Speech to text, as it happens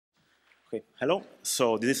Okay, hello.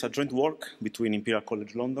 So this is a joint work between Imperial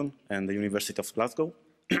College London and the University of Glasgow.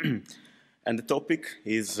 And the topic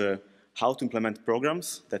is how to implement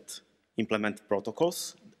programs that implement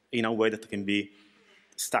protocols in a way that can be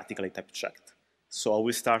statically type-checked. So I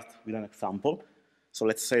will start with an example. So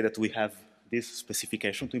let's say that we have this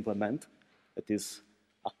specification to implement that is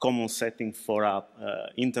a common setting for an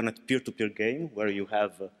internet peer-to-peer game where you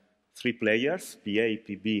have 3 players, PA,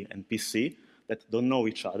 PB, and PC, that don't know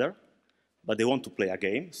each other, but they want to play a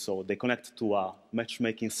game. So they connect to a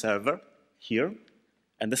matchmaking server here,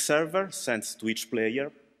 and the server sends to each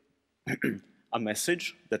player a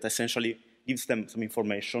message that essentially gives them some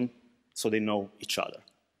information so they know each other.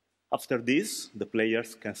 After this, the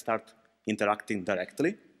players can start interacting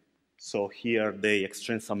directly. So here they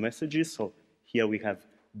exchange some messages. So here we have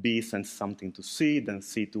B sends something to C, then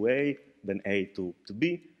C to A, then A to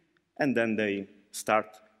B. And then they start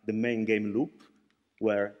the main game loop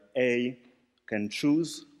where A can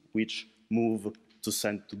choose which move to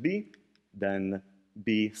send to B, then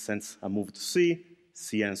B sends a move to C,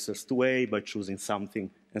 C answers to A by choosing something,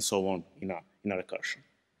 and so on in a recursion.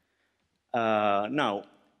 Now,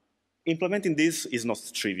 implementing this is not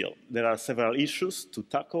trivial. There are several issues to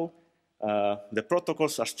tackle. The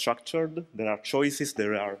protocols are structured, there are choices,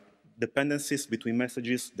 there are dependencies between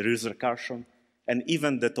messages, there is recursion, and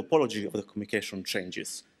even the topology of the communication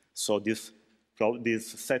changes. So this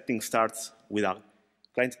setting starts with a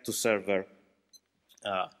client-to-server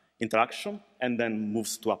interaction and then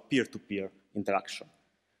moves to a peer-to-peer interaction.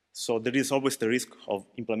 So there is always the risk of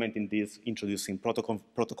implementing this, introducing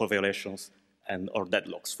protocol violations or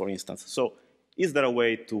deadlocks, for instance. So is there a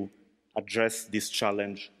way to address this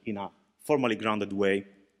challenge in a formally grounded way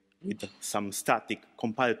with some static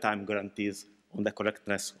compile time guarantees on the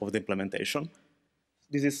correctness of the implementation?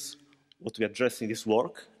 This is what we address in this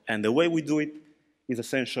work, and the way we do it is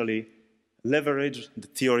essentially leverage the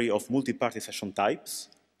theory of multi-party session types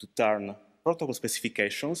to turn protocol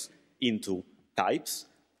specifications into types,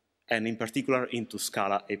 and in particular into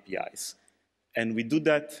Scala APIs. And we do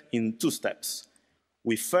that in 2 steps.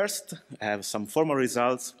 We first have some formal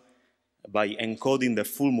results by encoding the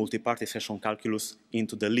full multi-party session calculus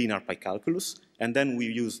into the linear PyCalculus, and then we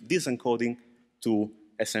use this encoding to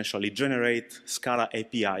essentially generate Scala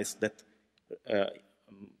APIs that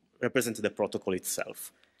represent the protocol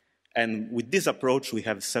itself. And with this approach, we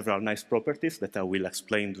have several nice properties that I will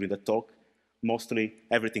explain during the talk. Mostly,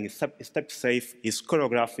 everything is step-safe, is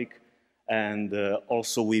choreographic, and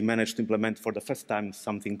also we managed to implement for the first time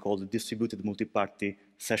something called distributed multi-party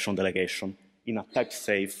session delegation in a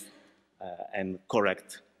type-safe and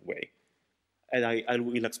correct way. And I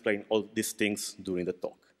will explain all these things during the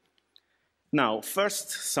talk. Now,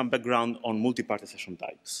 first, some background on multi-party session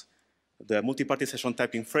types. The multi-party session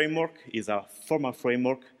typing framework is a formal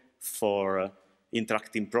framework for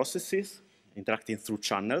interacting processes, interacting through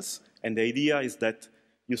channels. And the idea is that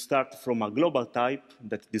you start from a global type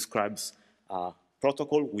that describes a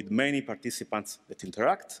protocol with many participants that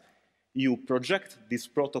interact. You project this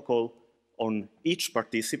protocol on each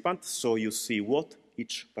participant, so you see what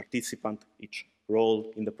each participant, each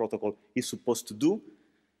role in the protocol is supposed to do.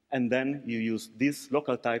 And then you use this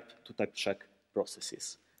local type to type check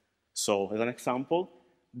processes. So as an example,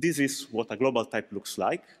 this is what a global type looks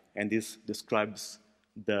like, and this describes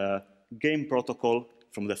the game protocol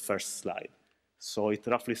from the first slide. So it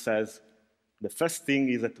roughly says the first thing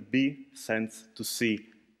is that B sends to C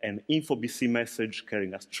an info BC message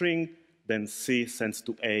carrying a string, then C sends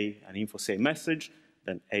to A an info C message,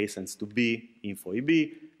 then A sends to B info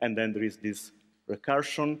EB, and then there is this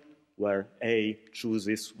recursion where A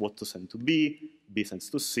chooses what to send to B, B sends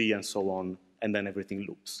to C, and so on, and then everything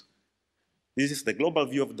loops. This is the global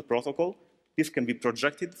view of the protocol. This can be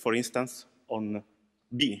projected, for instance, on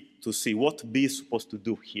B to see what B is supposed to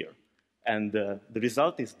do here. And the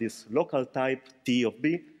result is this local type T of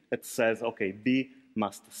B that says, okay, B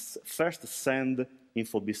must first send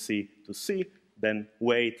info BC to C, then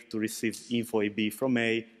wait to receive info AB from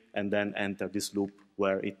A, and then enter this loop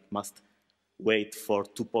where it must wait for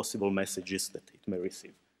 2 possible messages that it may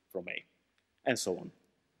receive from A, and so on.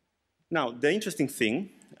 Now, the interesting thing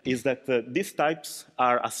is that these types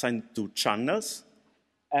are assigned to channels,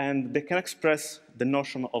 and they can express the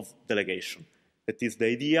notion of delegation. That is the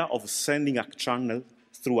idea of sending a channel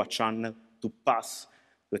through a channel to pass,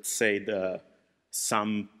 let's say,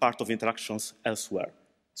 some part of interactions elsewhere.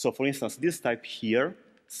 So for instance, this type here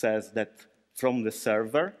says that from the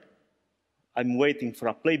server, I'm waiting for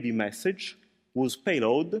a play B message whose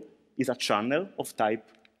payload is a channel of type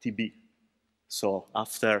TB. So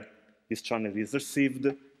after this channel is received,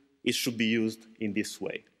 it should be used in this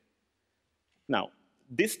way. Now,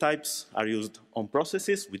 These types are used on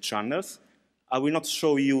processes with channels. I will not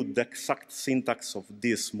show you the exact syntax of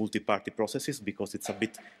these multi-party processes because it's a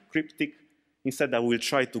bit cryptic. Instead, I will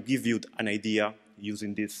try to give you an idea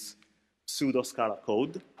using this pseudo-Scala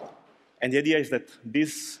code. And the idea is that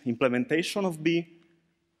this implementation of B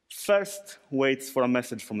first waits for a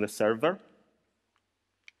message from the server,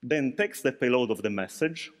 then takes the payload of the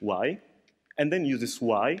message, Y, and then uses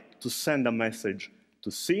Y to send a message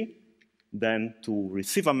to C, then to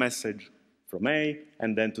receive a message from A,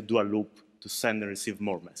 and then to do a loop to send and receive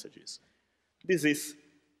more messages. This is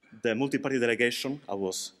the multi-party delegation I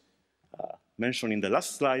was mentioning in the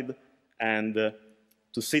last slide. And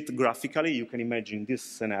to see it graphically, you can imagine this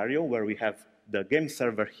scenario where we have the game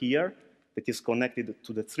server here that is connected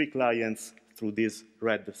to the 3 clients through these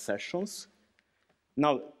red sessions.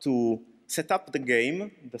 Now, to set up the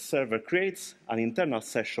game, the server creates an internal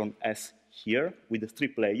session S here with the 3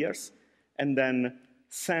 players, and then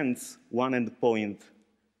sends one endpoint,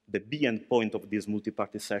 the B endpoint of this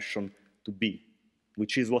multi-party session, to B,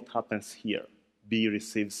 which is what happens here. B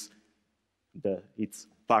receives its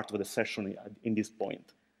part of the session in this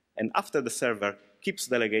point. And after the server keeps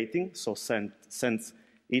delegating, so sends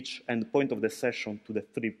each endpoint of the session to the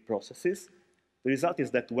 3 processes, the result is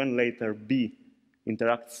that when later B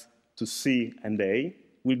interacts to C and A,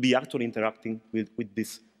 we'll be actually interacting with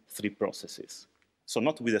these 3 processes. So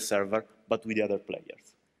not with the server, but with the other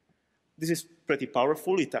players. This is pretty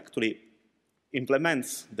powerful. It actually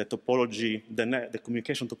implements the topology, the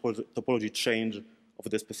communication topology change of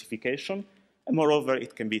the specification, and moreover,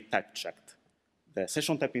 it can be type-checked. The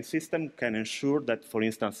session typing system can ensure that, for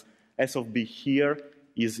instance, S of B here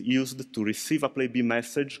is used to receive a play B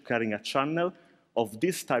message carrying a channel of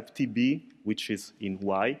this type TB, which is in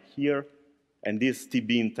Y here, and this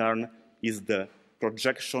TB in turn is the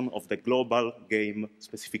projection of the global game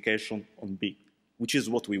specification on B, which is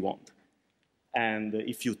what we want. And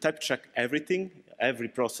if you type check everything, every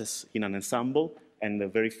process in an ensemble,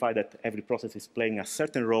 and verify that every process is playing a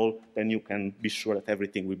certain role, then you can be sure that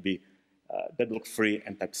everything will be deadlock-free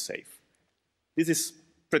and type-safe. This is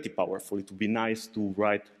pretty powerful. It would be nice to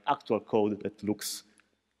write actual code that looks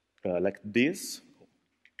like this.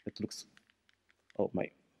 It looks, oh my,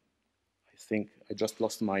 I think I just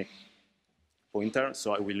lost my pointer,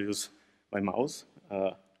 so I will use my mouse.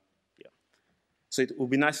 Yeah. So it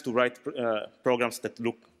would be nice to write programs that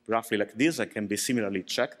look roughly like this, that can be similarly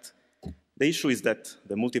checked. The issue is that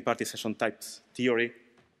the multi-party session types theory,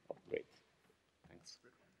 oh great, thanks.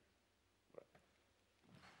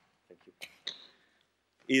 Thank you.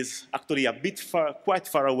 Is actually a bit quite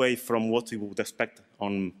far away from what we would expect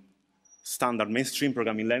on standard mainstream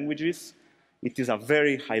programming languages. It is a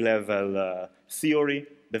very high-level theory.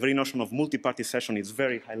 The very notion of multi-party session is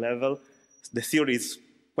very high-level. The theory is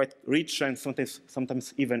quite rich and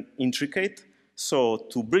sometimes even intricate. So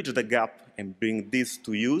to bridge the gap and bring this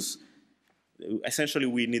to use, essentially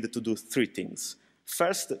we needed to do 3 things.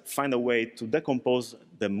 First, find a way to decompose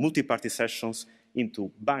the multi-party sessions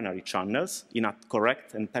into binary channels in a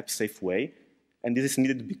correct and type-safe way. And this is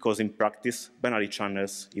needed because in practice, binary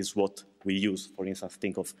channels is what we use. For instance,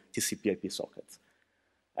 think of TCP/IP sockets.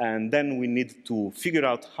 And then we need to figure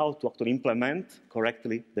out how to actually implement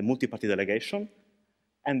correctly the multi-party delegation,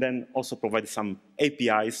 and then also provide some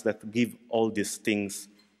APIs that give all these things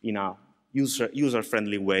in a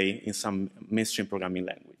user-friendly way in some mainstream programming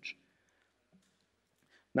language.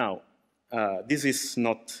 Now, this is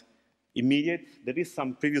not immediate. There is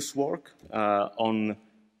some previous work on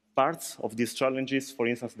parts of these challenges. For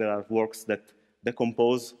instance, there are works that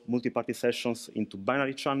decompose multi-party sessions into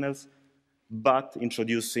binary channels, but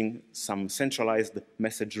introducing some centralized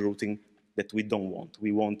message routing that we don't want.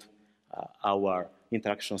 We want our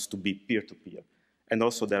interactions to be peer-to-peer. And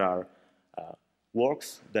also there are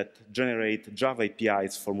works that generate Java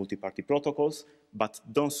APIs for multi-party protocols, but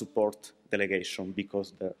don't support delegation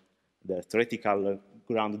because the theoretical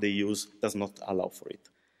ground they use does not allow for it.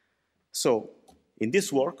 So in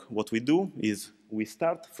this work, what we do is we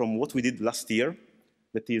start from what we did last year,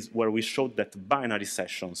 that is where we showed that binary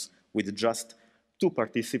sessions with just 2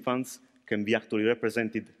 participants can be actually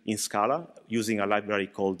represented in Scala using a library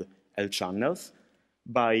called L-channels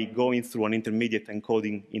by going through an intermediate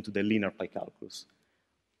encoding into the linear pi calculus.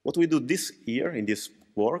 What we do this year in this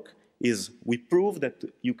work is we prove that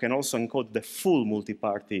you can also encode the full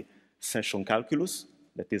multi-party session calculus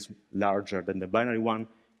that is larger than the binary one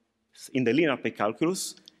in the linear pi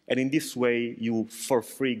calculus, and in this way you for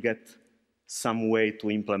free get some way to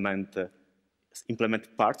implement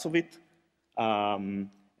parts of it. And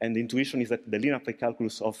the intuition is that the linear pi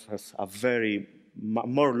calculus offers a very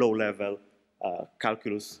more low-level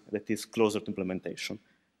calculus that is closer to implementation.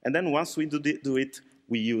 And then once we do it,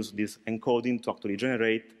 we use this encoding to actually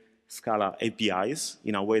generate Scala APIs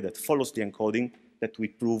in a way that follows the encoding that we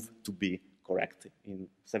prove to be correct in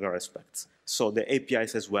several respects. So the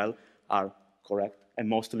APIs as well are correct and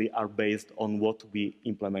mostly are based on what we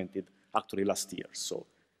implemented actually last year. So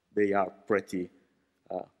they are pretty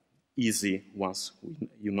easy once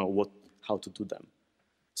you know how to do them.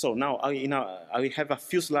 So now I have a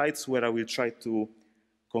few slides where I will try to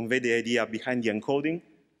convey the idea behind the encoding,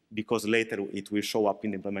 because later it will show up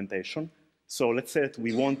in the implementation. So let's say that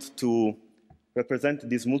we want to represent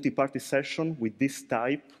this multi-party session with this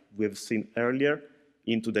type we've seen earlier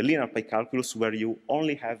into the linear pi calculus, where you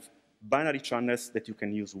only have binary channels that you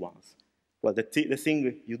can use once. Well, the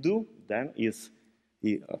thing you do then is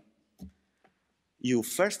you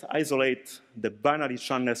first isolate the binary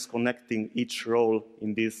channels connecting each role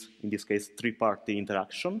in this case, three-party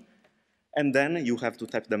interaction, and then you have to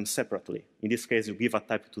type them separately. In this case, you give a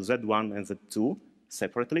type to Z1 and Z2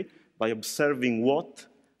 separately by observing what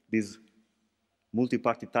this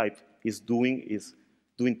multi-party type is doing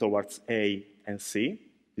towards A and C.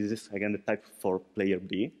 This is, again, the type for player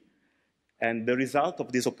B. And the result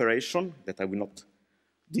of this operation, that I will not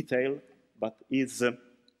detail, but is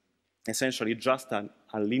essentially just a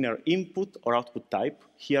linear input or output type.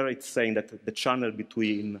 Here it's saying that the channel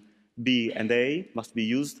between B and A must be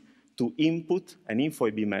used to input an info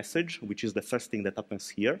AB message, which is the first thing that happens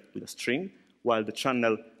here with a string, while the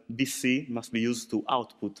channel BC must be used to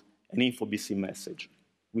output an info BC message,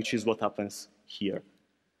 which is what happens here.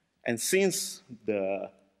 And since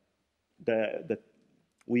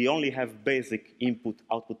we only have basic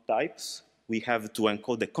input-output types, we have to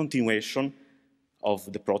encode the continuation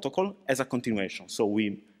of the protocol as a continuation. So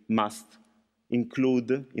we must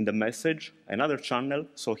include in the message another channel.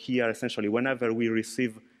 So here, essentially, whenever we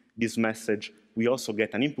receive this message, we also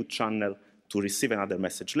get an input channel to receive another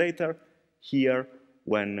message later. Here,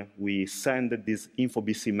 when we send this info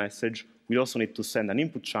BC message, we also need to send an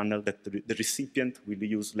input channel that the recipient will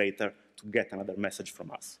use later to get another message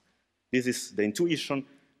from us. This is the intuition,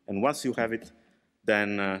 and once you have it,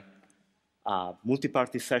 then a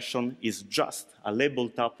multi-party session is just a label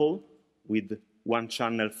tuple with one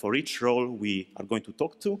channel for each role we are going to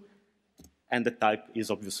talk to, and the type is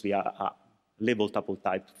obviously a label tuple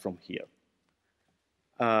type from here.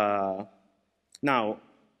 Now,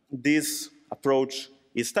 this approach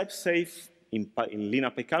is type safe in linear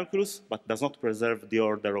pi calculus, but does not preserve the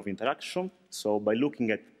order of interaction. So by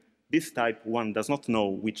looking at this type, one does not know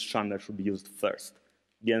which channel should be used first.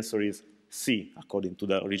 The answer is C, according to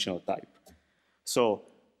the original type. So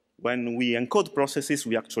when we encode processes,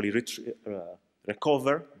 we actually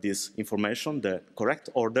recover this information, the correct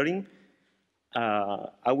ordering.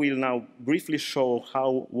 I will now briefly show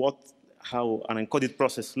how an encoded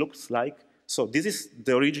process looks like. So this is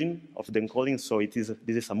the origin of the encoding. So this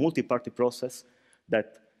is a multi-party process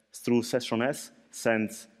that, through session S,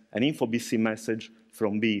 sends an info BC message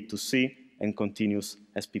from B to C and continues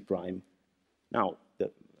SP prime. Now,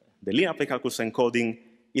 the linear pi calculus encoding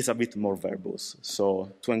is a bit more verbose.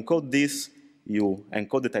 So to encode this, you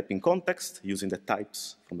encode the type in context using the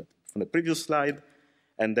types from the previous slide,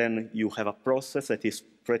 and then you have a process that is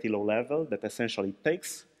pretty low level that essentially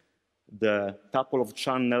takes the tuple of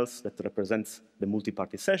channels that represents the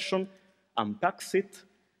multi-party session, unpacks it,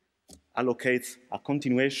 allocates a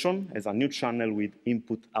continuation as a new channel with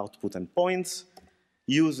input, output, and points,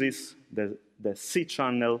 uses the C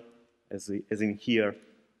channel, as in here,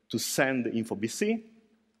 to send info BC,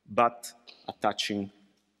 but attaching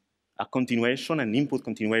a continuation, an input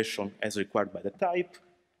continuation as required by the type,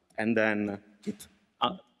 and then it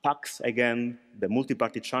packs again the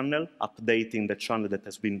multi-party channel, updating the channel that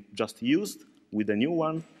has been just used with the new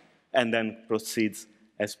one, and then proceeds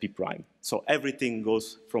SP prime. So everything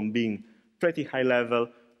goes from being pretty high level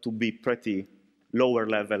to be pretty lower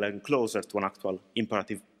level and closer to an actual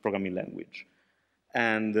imperative programming language.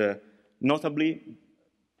 And notably,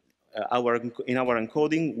 in our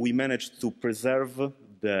encoding, we managed to preserve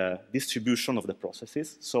the distribution of the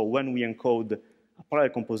processes. So when we encode a parallel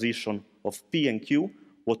composition of P and Q,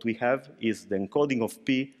 what we have is the encoding of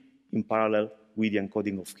P in parallel with the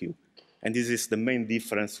encoding of Q. And this is the main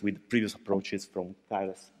difference with previous approaches from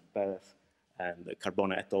Perez and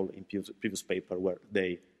Carbone et al. In previous paper, where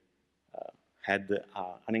they had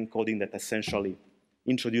an encoding that essentially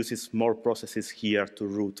introduces more processes here to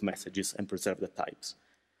route messages and preserve the types.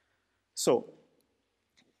 So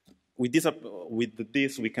with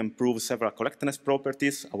this, we can prove several correctness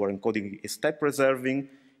properties. Our encoding is type preserving.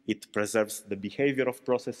 It preserves the behavior of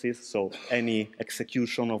processes, so any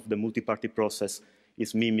execution of the multi-party process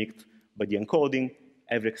is mimicked by the encoding.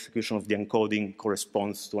 Every execution of the encoding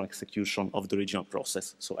corresponds to an execution of the original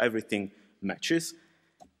process. So everything matches.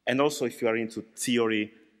 And also, if you are into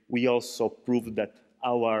theory, we also proved that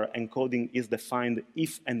our encoding is defined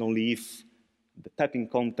if and only if the typing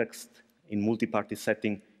context in multi-party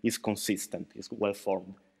setting is consistent, is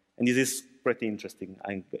well-formed. And this is pretty interesting.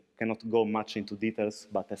 I cannot go much into details,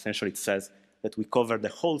 but essentially it says that we cover the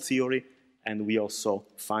whole theory, and we also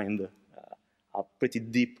find a pretty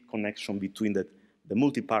deep connection between the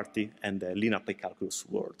multi-party and the linear calculus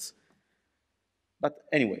worlds. But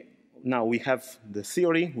anyway, now we have the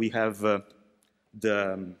theory, we have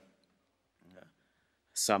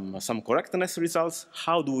some correctness results.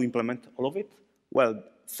 How do we implement all of it? Well,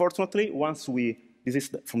 fortunately, this is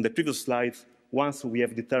from the previous slides, once we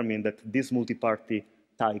have determined that this multi-party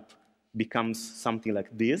type becomes something like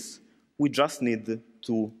this, we just need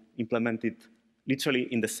to implement it literally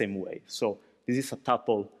in the same way. So this is a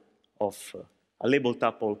tuple of, a label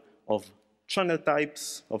tuple of channel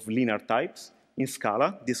types, of linear types. In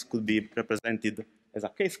Scala, this could be represented as a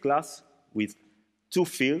case class with two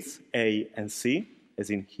fields, A and C, as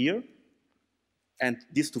in here. And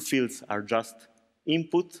these two fields are just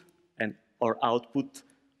input or output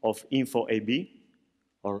of info AB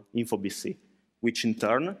or info BC, which in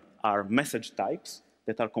turn are message types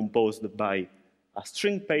that are composed by a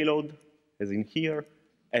string payload, as in here,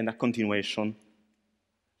 and a continuation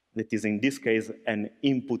that is in this case an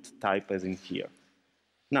input type, as in here.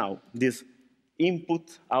 Now, these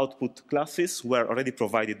input-output classes were already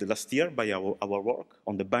provided last year by our work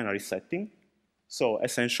on the binary setting. So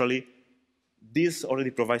essentially, this already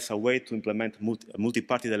provides a way to implement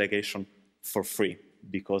multi-party delegation for free,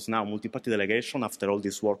 because now multi-party delegation, after all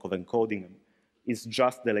this work of encoding, is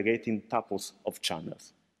just delegating tuples of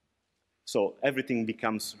channels. So everything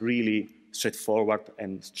becomes really straightforward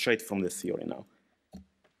and straight from the theory now.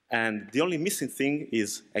 And the only missing thing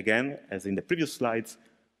is, again, as in the previous slides,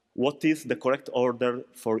 what is the correct order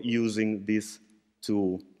for using these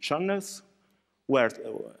two channels, where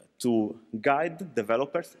to guide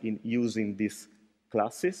developers in using these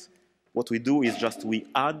classes. What we do is just we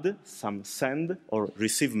add some send or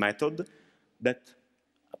receive method that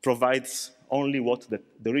provides only what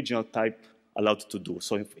the original type allowed to do.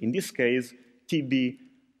 So in this case, TB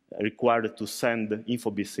required to send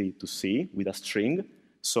info BC to C with a string.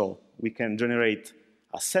 So we can generate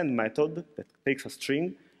a send method that takes a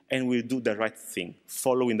string and will do the right thing,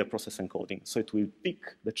 following the process encoding. So it will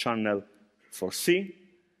pick the channel for C,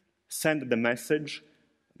 send the message,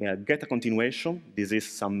 get a continuation. This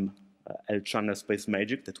is some L-channel space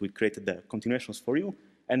magic that will create the continuations for you,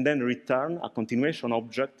 and then return a continuation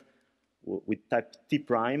object with type T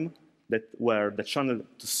prime, where the channel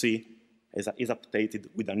to C is updated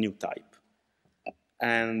with a new type.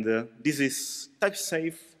 And this is type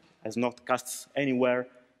safe, has not casts anywhere,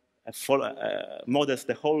 models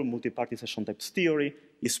the whole multi-party session types theory.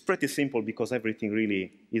 Is pretty simple because everything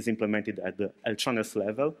really is implemented at the L-channels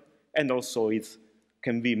level, and also it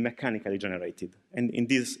can be mechanically generated. And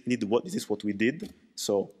this is what we did.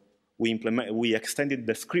 So we extended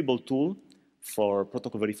the Scribble tool for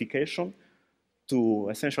protocol verification to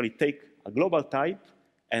essentially take a global type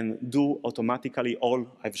and do automatically all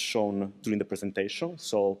I've shown during the presentation.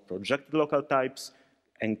 So project the local types,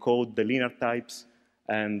 encode the linear types,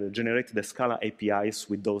 and generate the Scala APIs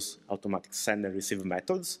with those automatic send and receive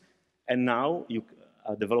methods. And now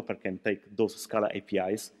a developer can take those Scala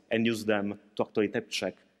APIs and use them to actually type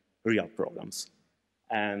check real programs.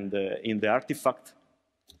 And in the artifact,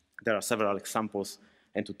 there are several examples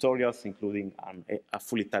and tutorials, including a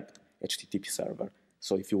fully typed HTTP server.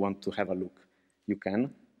 So if you want to have a look, you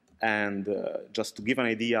can. And just to give an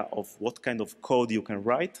idea of what kind of code you can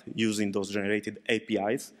write using those generated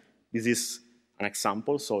APIs, this is an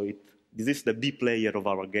example. So this is the B player of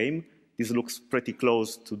our game. This looks pretty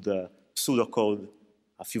close to the pseudocode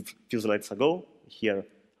a few slides ago. Here,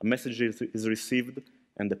 a message is received,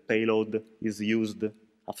 and the payload is used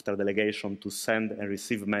after delegation to send and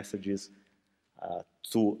receive messages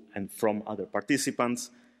to and from other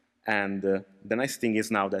participants. And the nice thing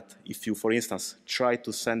is now that if you, for instance, try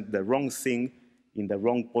to send the wrong thing in the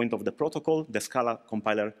wrong point of the protocol, the Scala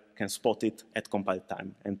compiler can spot it at compile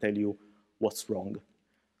time and tell you what's wrong.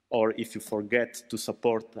 Or if you forget to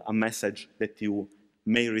support a message that you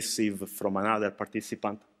may receive from another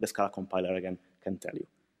participant, the Scala compiler again can tell you.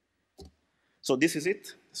 So this is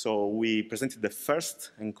it. So we presented the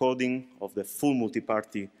first encoding of the full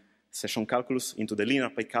multi-party session calculus into the linear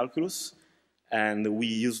pi calculus. And we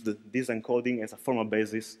used this encoding as a formal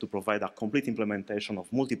basis to provide a complete implementation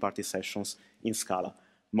of multi-party sessions in Scala,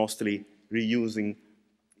 mostly reusing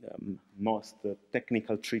most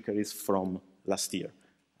technical trickeries from last year,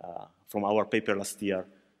 from our paper last year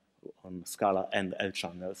on Scala and L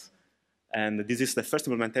channels. And this is the first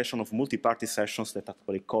implementation of multi-party sessions that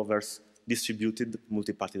actually covers distributed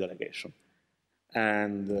multi-party delegation.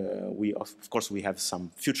 And of course, we have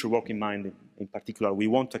some future work in mind. In particular, we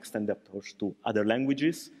want to extend the approach to other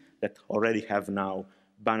languages that already have now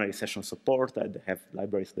binary session support, and have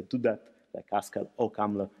libraries that do that, like Haskell,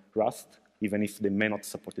 OCaml, Rust, even if they may not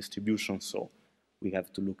support distribution, so we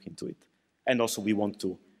have to look into it. And also, we want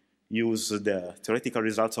to use the theoretical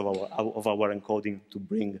results of our encoding to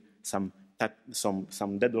bring some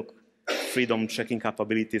deadlock freedom checking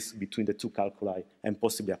capabilities between the two calculi and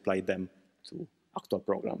possibly apply them to actual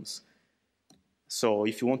programs. So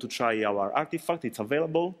if you want to try our artifact, it's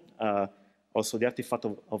available. Also, the artifact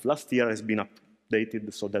of last year has been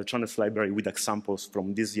updated, so the channels library with examples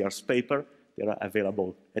from this year's paper, they are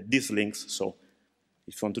available at these links, so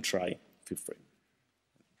if you want to try, feel free.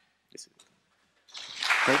 This is it.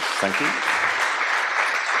 Okay, thank you.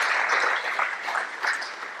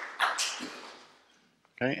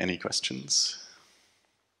 Okay, any questions?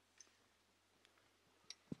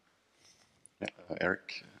 Yeah,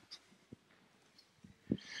 Eric?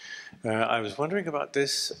 I was wondering about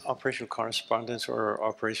this operational correspondence or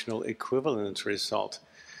operational equivalence result.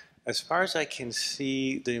 As far as I can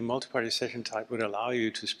see, the multi-party session type would allow you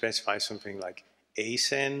to specify something like A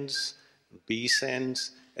sends, B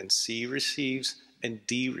sends, and C receives, and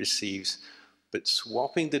D receives. But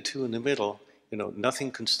swapping the two in the middle, nothing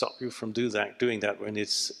can stop you from doing that when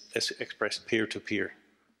it's expressed peer-to-peer.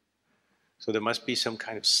 So there must be some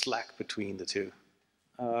kind of slack between the two.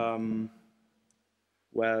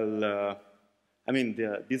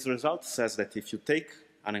 This result says that if you take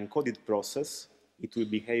an encoded process, it will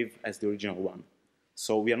behave as the original one.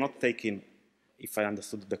 So we are not taking, if I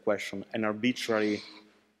understood the question, an arbitrary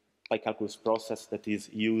calculus process that is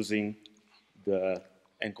using the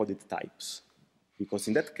encoded types. Because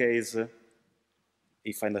in that case,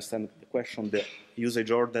 if I understand the question, the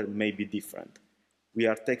usage order may be different. We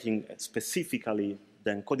are taking specifically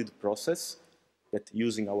the encoded process that,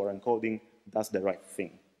 using our encoding, does the right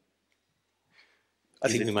thing. I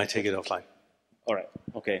think we might take it offline. All right.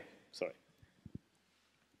 Okay. Sorry.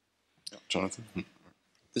 Jonathan?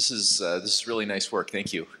 This is really nice work.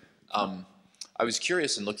 Thank you. I was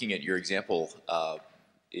curious in looking at your example.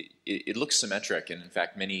 It looks symmetric, and in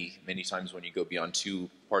fact, many times when you go beyond two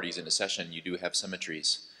parties in a session, you do have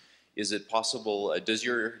symmetries. Is it possible? Does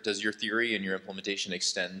your theory and your implementation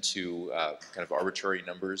extend to kind of arbitrary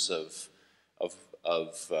numbers of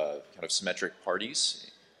kind of symmetric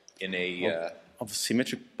parties in a of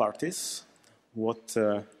symmetric parties? What?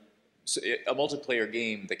 So a multiplayer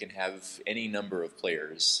game that can have any number of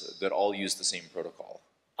players that all use the same protocol.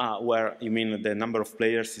 Where you mean the number of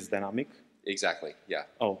players is dynamic? Exactly. Yeah.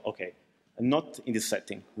 Oh, okay. Not in this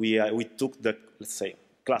setting. We took the, let's say,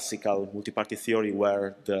 classical multi-party theory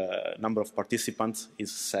where the number of participants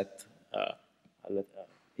is set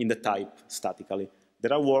in the type statically.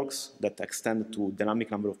 There are works that extend to dynamic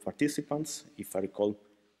number of participants, if I recall,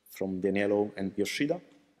 from Danielo and Yoshida.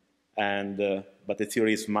 But the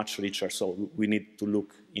theory is much richer, so we need to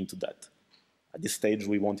look into that. At this stage,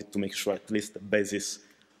 we wanted to make sure at least the basis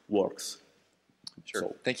works. Sure.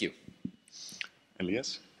 So, thank you.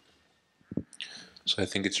 Elias? So I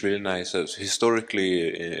think it's really nice. So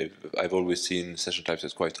historically, I've always seen session types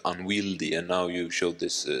as quite unwieldy, and now you showed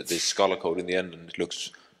this Scala code in the end, and it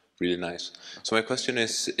looks really nice. So my question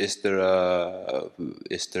is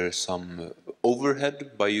there some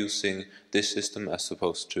overhead by using this system as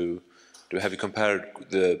opposed to have you compared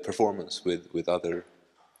the performance with other?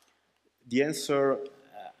 The answer,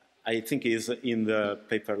 I think, is in the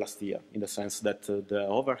paper last year, in the sense that the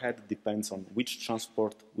overhead depends on which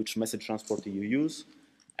message transport you use,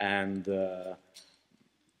 and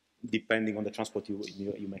depending on the transport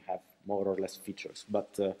you may have more or less features.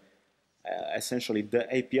 But essentially, the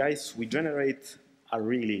APIs we generate are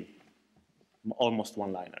really almost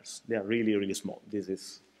one-liners. They are really, really small. This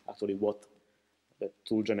is actually what the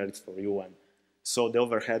tool generates for you. And so the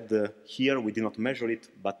overhead here, we did not measure it,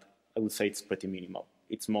 but I would say it's pretty minimal.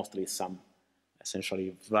 It's mostly some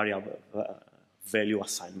essentially variable value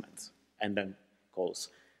assignments and then calls.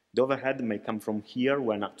 The overhead may come from here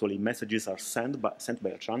when actually messages are sent by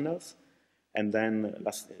our channels. And then in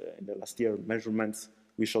the last year measurements,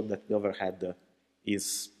 we showed that the overhead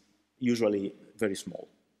is usually very small.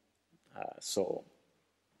 So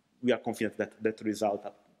we are confident that that result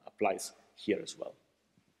applies here as well.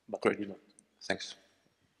 But great. We not. Thanks.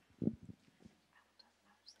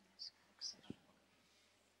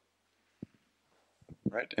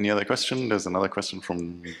 Right. Any other question? There's another question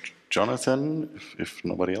from Jonathan, if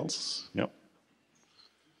nobody else. Yeah.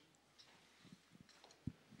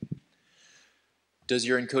 Does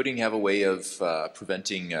your encoding have a way of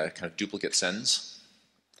preventing kind of duplicate sends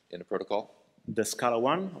in a protocol? The Scala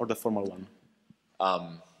one or the formal one?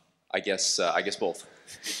 I guess both.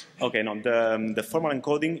 Okay, no, the formal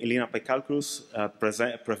encoding in linear pi calculus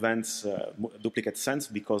prevents duplicate sends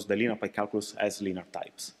because the linear pi calculus has linear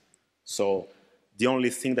types. So the only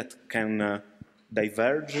thing that can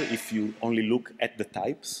diverge if you only look at the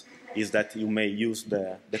types is that you may use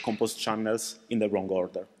the decomposed channels in the wrong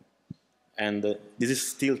order. And this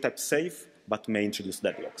is still type safe, but may introduce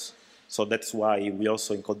deadlocks. So that's why we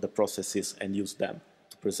also encode the processes and use them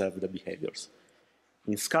to preserve the behaviors.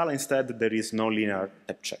 In Scala, instead, there is no linear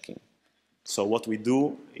type checking. So what we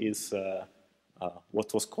do is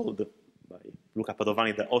what was called by Luca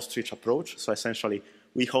Padovani the ostrich approach. So essentially,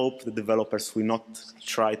 we hope the developers will not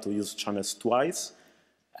try to use channels twice.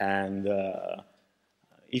 And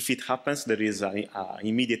if it happens, there is an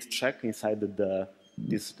immediate check inside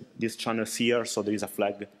these channels here. So there is a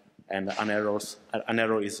flag, and an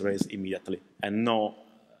error is raised immediately. And no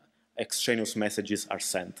extraneous messages are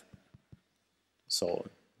sent. So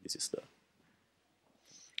this is the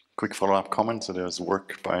quick follow-up comment. So there's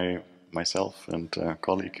work by myself and a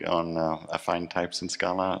colleague on affine types in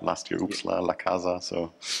Scala. Last year, Uppsala, La Casa.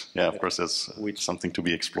 So yeah, of course, there's something to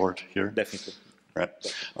be explored here. Definitely. Right.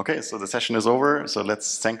 Okay, so the session is over. So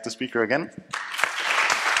let's thank the speaker again.